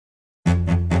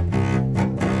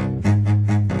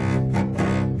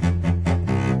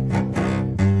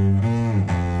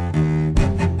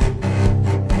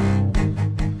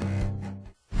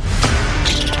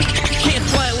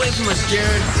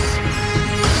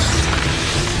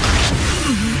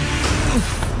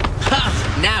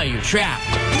trap.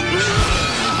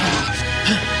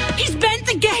 He's bent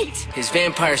the gate! His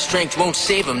vampire strength won't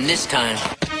save him this time.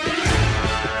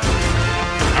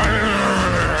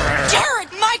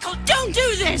 Jared, Michael, don't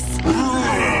do this!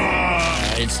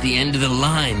 It's the end of the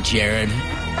line, Jared.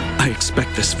 I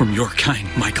expect this from your kind,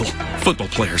 Michael. Football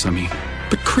players, I mean.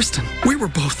 But Kristen, we were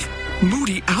both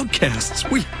moody outcasts.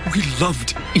 We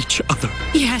loved each other.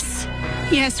 Yes,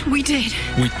 we did.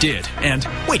 We did, and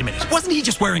wait a minute, wasn't he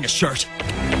just wearing a shirt?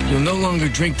 You'll no longer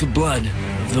drink the blood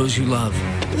of those you love.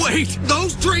 Wait,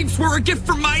 those drinks were a gift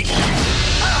from my...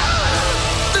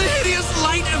 The hideous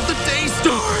light of the day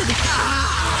star!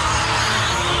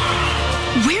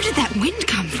 Where did that wind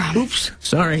come from? Oops,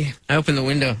 sorry. I opened the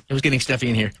window. It was getting stuffy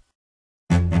in here.